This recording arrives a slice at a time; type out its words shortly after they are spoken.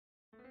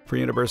For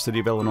University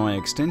of Illinois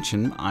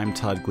Extension, I'm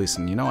Todd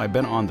Gleason. You know, I've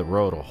been on the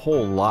road a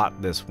whole lot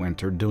this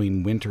winter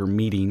doing winter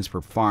meetings for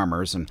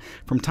farmers, and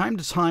from time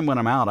to time when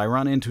I'm out, I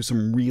run into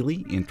some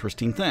really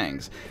interesting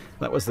things.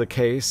 That was the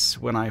case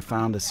when I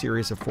found a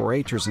series of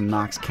 4-H'ers in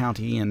Knox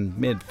County in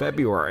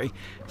mid-February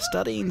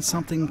studying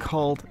something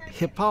called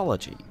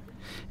Hippology.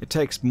 It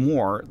takes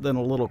more than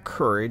a little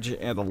courage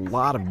and a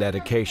lot of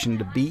dedication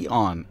to be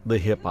on the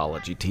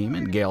Hippology team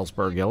in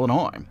Galesburg,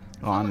 Illinois.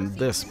 On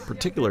this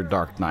particular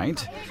dark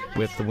night,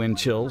 with the wind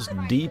chills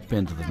deep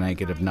into the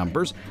negative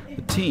numbers,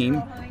 the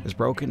team is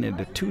broken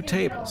into 2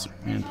 tables,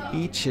 and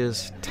each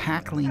is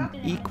tackling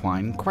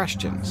equine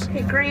questions.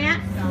 Hey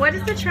Grant, what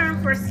is the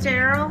term for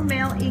sterile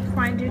male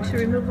equine due to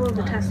removal of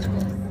the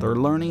testicles? They're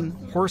learning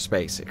horse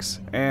basics,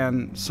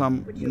 and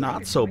some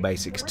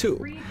not-so-basics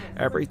too.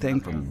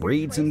 Everything from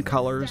breeds and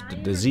colors to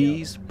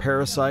disease,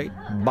 parasite,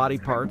 body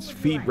parts,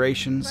 feed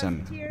rations,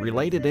 and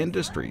related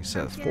industries,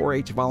 says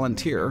 4-H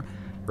volunteer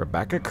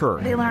Rebecca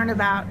Curry. They learn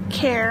about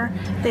care,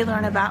 they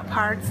learn about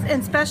parts,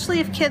 and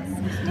especially if kids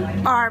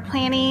are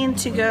planning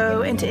to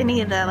go into any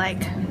of the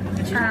like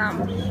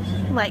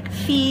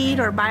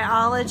feed or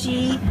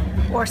biology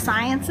or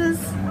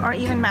sciences or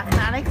even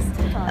mathematics.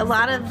 A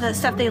lot of the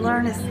stuff they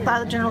learn is a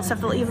lot of the general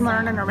stuff they'll even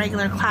learn in a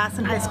regular class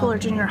in high school or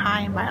junior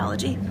high in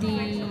biology.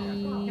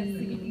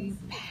 The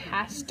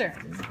pastor.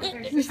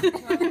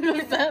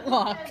 The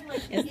fetlock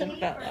is the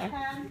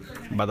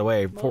fetlock. By the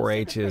way,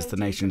 4-H is the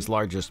nation's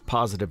largest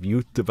positive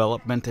youth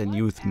development and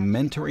youth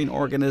mentoring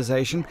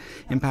organization,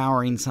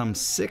 empowering some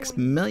 6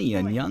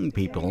 million young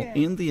people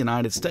in the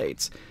United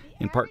States,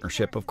 in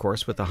partnership, of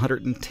course, with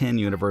 110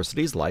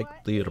 universities like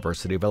the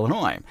University of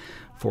Illinois.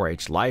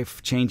 4-H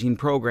life-changing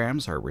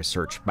programs are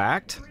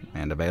research-backed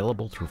and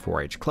available through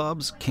 4-H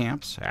clubs,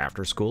 camps,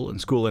 after-school, and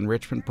school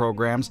enrichment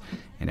programs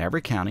in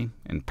every county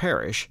and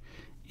parish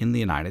in the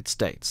United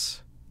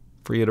States.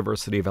 For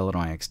University of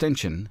Illinois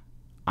Extension,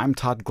 I'm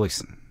Todd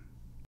Gleason.